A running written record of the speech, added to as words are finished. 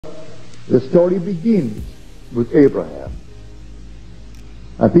The story begins with Abraham.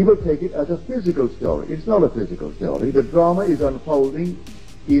 And people take it as a physical story. It's not a physical story. The drama is unfolding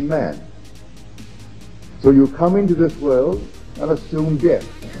in man. So you come into this world and assume death.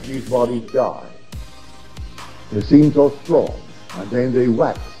 These bodies die. They seem so strong, and then they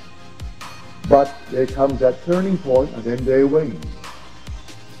wax. But there comes that turning point, and then they wane.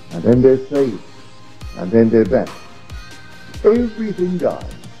 And then they fade. And then they bend. Everything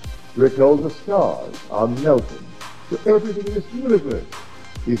dies. We're told the stars are melting. So everything in this universe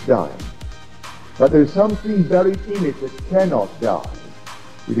is dying. But there's something buried in it that cannot die.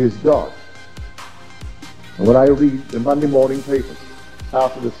 It is God. And when I read the Monday morning papers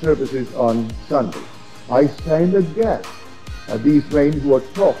after the services on Sunday, I stand aghast at these men who are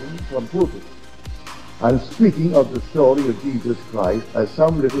talking from pulpits and speaking of the story of Jesus Christ as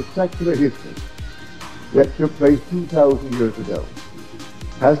some little secular history that took place 2,000 years ago.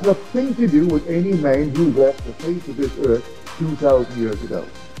 Has nothing to do with any man who walked the face of this earth 2,000 years ago.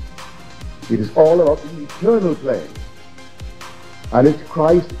 It is all about the eternal plan. And it's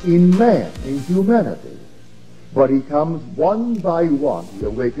Christ in man, in humanity. But he comes one by one. He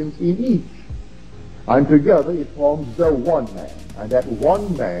awakens in each. And together it forms the one man. And that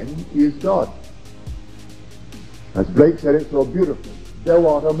one man is God. As Blake said it so beautifully, thou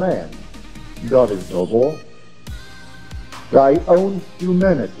art a man. God is no more. Thy own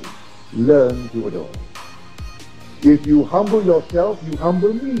humanity learn to adore. If you humble yourself, you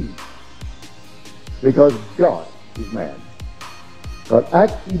humble me. Because God is man. God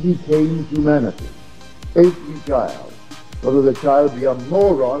actually became humanity. Every child, whether the child be a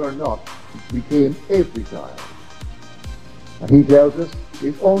moron or not, became every child. And he tells us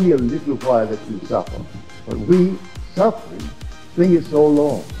it's only a little while that you suffer. But we, suffering, think it's so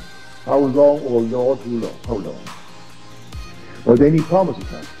long. How long, O Lord, how long? Well, then he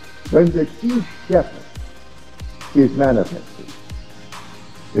promises us, when the chief shepherd is manifested,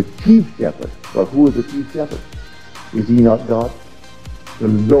 the chief shepherd, well, who is the chief shepherd? Is he not God? The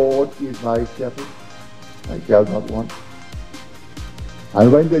Lord is my shepherd, I shall not want.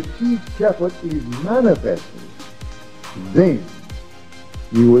 And when the chief shepherd is manifested, then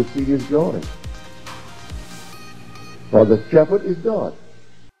you will see his glory. For the shepherd is God.